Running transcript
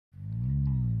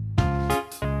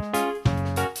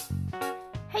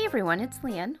everyone, it's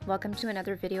Leanne. Welcome to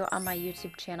another video on my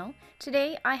YouTube channel.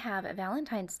 Today I have a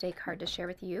Valentine's Day card to share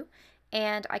with you,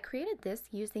 and I created this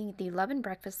using the Love and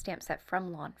Breakfast stamp set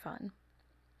from Lawn Fawn.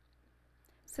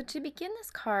 So to begin this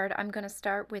card, I'm going to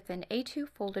start with an A2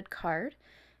 folded card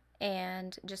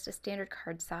and just a standard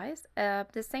card size,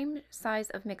 the same size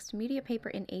of mixed media paper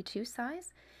in A2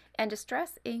 size, and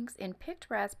distress inks in picked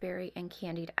raspberry and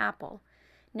candied apple.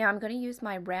 Now I'm going to use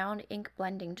my round ink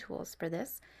blending tools for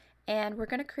this, and we're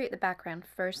going to create the background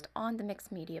first on the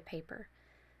mixed media paper.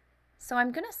 So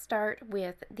I'm going to start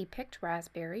with the picked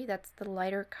raspberry. That's the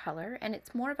lighter color, and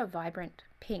it's more of a vibrant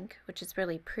pink, which is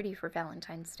really pretty for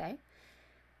Valentine's Day.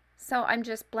 So I'm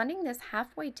just blending this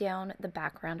halfway down the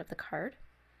background of the card.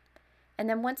 And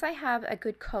then once I have a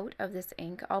good coat of this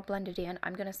ink, I'll blend it in.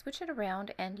 I'm going to switch it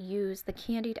around and use the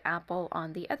candied apple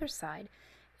on the other side,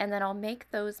 and then I'll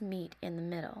make those meet in the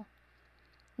middle.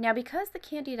 Now, because the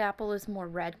candied apple is more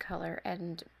red color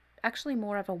and actually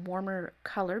more of a warmer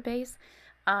color base,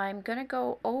 I'm going to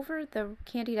go over the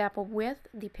candied apple with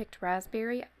the picked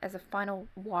raspberry as a final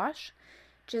wash,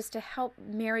 just to help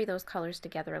marry those colors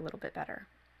together a little bit better.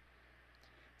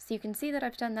 So you can see that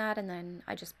I've done that, and then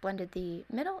I just blended the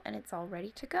middle and it's all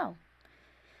ready to go.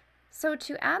 So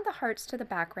to add the hearts to the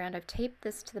background, I've taped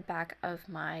this to the back of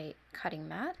my cutting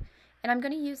mat. And I'm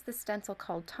going to use the stencil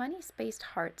called Tiny Spaced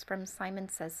Hearts from Simon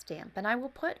Says Stamp, and I will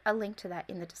put a link to that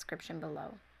in the description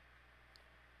below.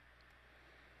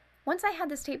 Once I had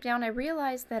this taped down, I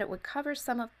realized that it would cover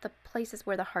some of the places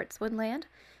where the hearts would land,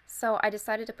 so I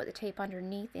decided to put the tape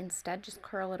underneath instead, just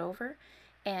curl it over,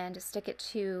 and stick it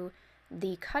to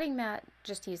the cutting mat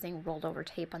just using rolled over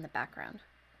tape on the background.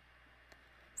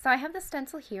 So I have the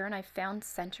stencil here, and I found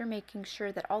center, making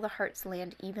sure that all the hearts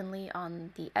land evenly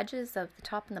on the edges of the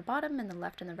top and the bottom and the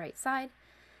left and the right side.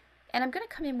 And I'm going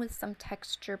to come in with some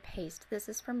texture paste. This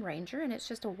is from Ranger, and it's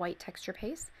just a white texture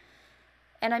paste.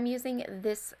 And I'm using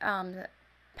this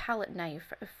palette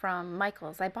knife from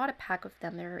Michael's. I bought a pack of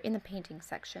them. They're in the painting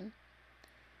section.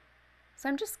 So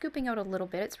I'm just scooping out a little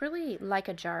bit. It's really like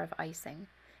a jar of icing.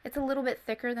 It's a little bit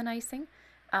thicker than icing,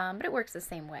 but it works the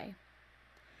same way.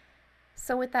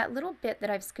 So with that little bit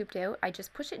that I've scooped out, I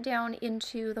just push it down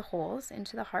into the holes,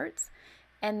 into the hearts,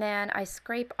 and then I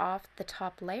scrape off the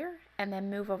top layer and then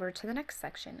move over to the next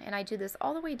section. And I do this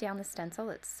all the way down the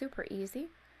stencil. It's super easy.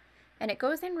 And it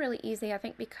goes in really easy, I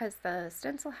think, because the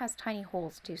stencil has tiny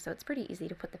holes too, so it's pretty easy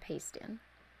to put the paste in.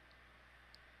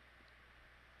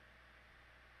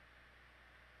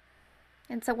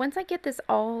 And so once I get this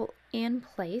all in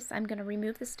place, I'm going to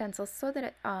remove the stencil so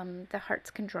that the hearts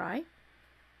can dry.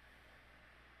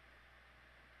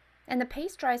 And the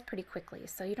paste dries pretty quickly,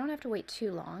 so you don't have to wait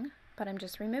too long, but I'm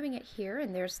just removing it here,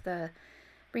 and there's the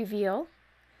reveal.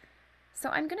 So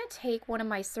I'm going to take one of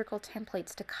my circle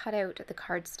templates to cut out the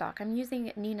cardstock. I'm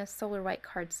using Nina's Solar White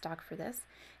cardstock for this,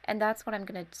 and that's what I'm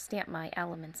going to stamp my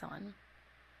elements on.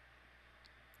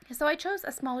 So I chose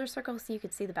a smaller circle so you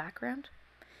could see the background.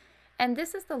 And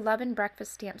this is the Love and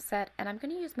Breakfast stamp set, and I'm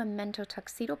going to use Memento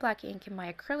Tuxedo Black ink in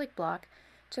my acrylic block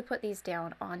to put these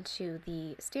down onto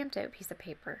the stamped out piece of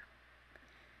paper.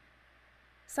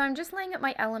 So I'm just laying up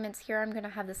my elements here. I'm going to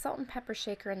have the salt and pepper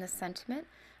shaker and the sentiment.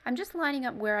 I'm just lining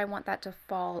up where I want that to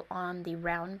fall on the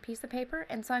round piece of paper,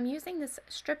 and so I'm using this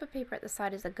strip of paper at the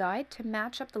side as a guide to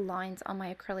match up the lines on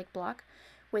my acrylic block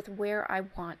with where I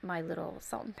want my little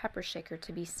salt and pepper shaker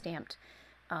to be stamped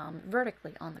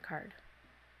vertically on the card.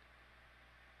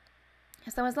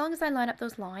 So as long as I line up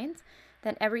those lines,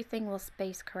 then everything will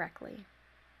space correctly.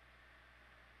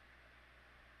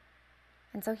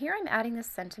 And so here I'm adding this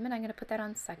sentiment. I'm going to put that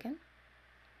on second.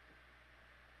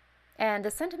 And the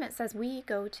sentiment says, "We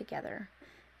go together."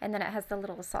 And then it has the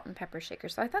little salt and pepper shaker.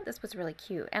 So I thought this was really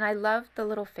cute. And I love the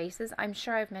little faces. I'm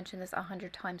sure I've mentioned this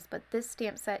 100 times, but this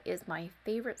stamp set is my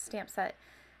favorite stamp set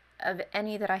of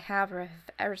any that I have or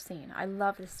have ever seen. I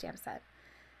love this stamp set.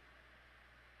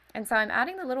 And so I'm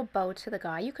adding the little bow to the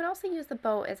guy. You could also use the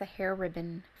bow as a hair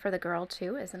ribbon for the girl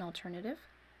too, as an alternative.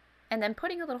 And then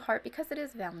putting a little heart because it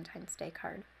is Valentine's Day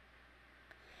card.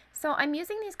 So I'm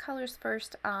using these colors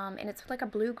first, and it's like a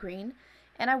blue-green,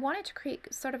 and I wanted to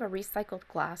create sort of a recycled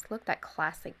glass look, that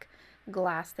classic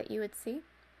glass that you would see,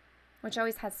 which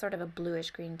always has sort of a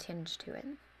bluish-green tinge to it.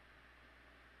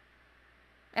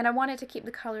 And I wanted to keep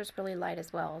the colors really light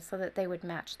as well, so that they would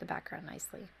match the background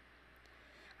nicely.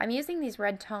 I'm using these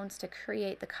red tones to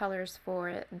create the colors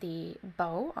for the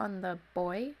bow on the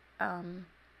boy,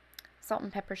 salt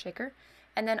and pepper shaker,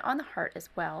 and then on the heart as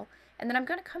well. And then I'm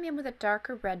going to come in with a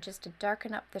darker red just to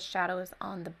darken up the shadows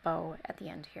on the bow at the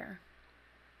end here.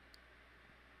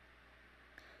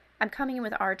 I'm coming in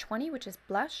with R20, which is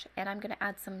blush, and I'm going to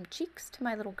add some cheeks to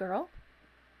my little girl.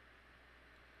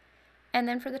 And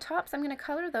then for the tops, I'm going to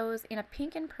color those in a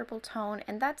pink and purple tone,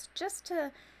 and that's just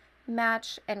to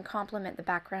match and complement the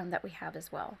background that we have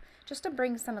as well, just to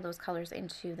bring some of those colors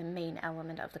into the main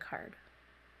element of the card.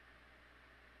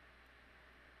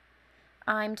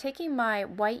 I'm taking my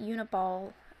white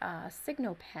Uniball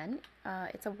Signo pen,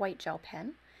 it's a white gel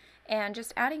pen, and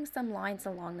just adding some lines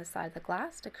along the side of the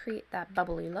glass to create that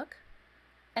bubbly look.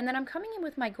 And then I'm coming in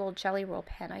with my gold Jelly Roll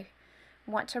pen. I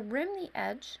want to rim the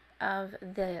edge of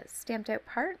the stamped out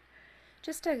part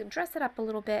just to dress it up a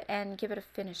little bit and give it a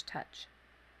finished touch.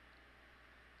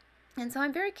 And so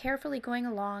I'm very carefully going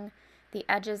along the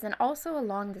edges and also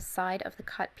along the side of the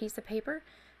cut piece of paper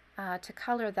to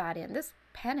color that in. This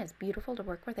pen is beautiful to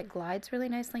work with. It glides really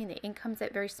nicely and the ink comes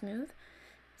out very smooth.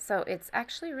 So it's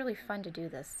actually really fun to do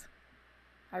this.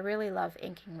 I really love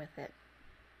inking with it.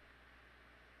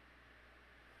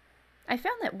 I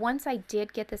found that once I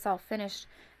did get this all finished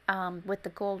with the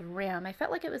gold rim, I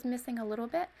felt like it was missing a little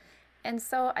bit. And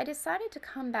so I decided to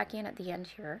come back in at the end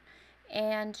here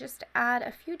and just add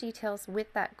a few details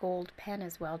with that gold pen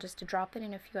as well, just to drop it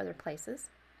in a few other places.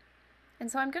 And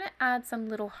so I'm going to add some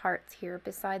little hearts here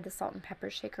beside the salt and pepper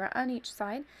shaker on each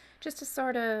side, just to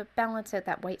sort of balance out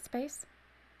that white space.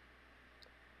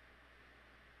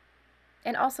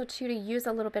 And also too, to use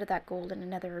a little bit of that gold in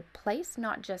another place,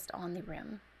 not just on the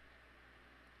rim.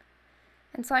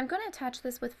 And so I'm going to attach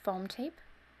this with foam tape.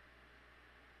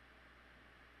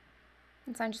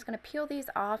 And so I'm just going to peel these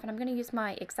off, and I'm going to use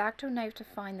my X-Acto knife to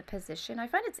find the position. I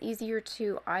find it's easier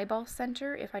to eyeball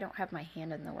center if I don't have my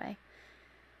hand in the way.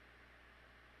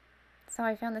 So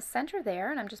I found the center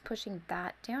there, and I'm just pushing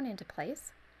that down into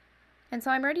place. And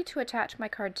so I'm ready to attach my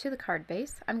card to the card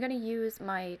base. I'm going to use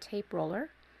my tape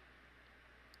roller.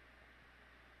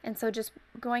 And so just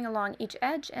going along each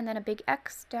edge and then a big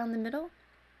X down the middle.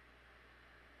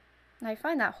 And I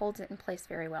find that holds it in place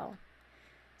very well.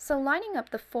 So lining up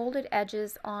the folded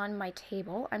edges on my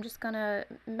table, I'm just going to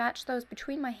match those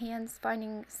between my hands,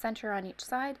 finding center on each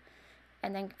side,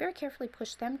 and then very carefully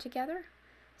push them together.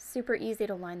 Super easy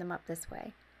to line them up this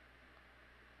way.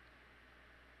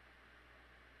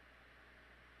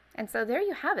 And so there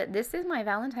you have it. This is my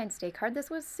Valentine's Day card.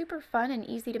 This was super fun and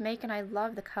easy to make, and I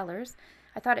love the colors.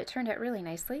 I thought it turned out really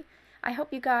nicely. I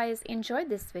hope you guys enjoyed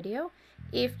this video.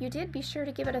 If you did, be sure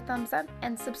to give it a thumbs up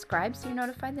and subscribe so you're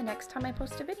notified the next time I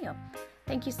post a video.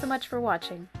 Thank you so much for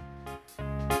watching.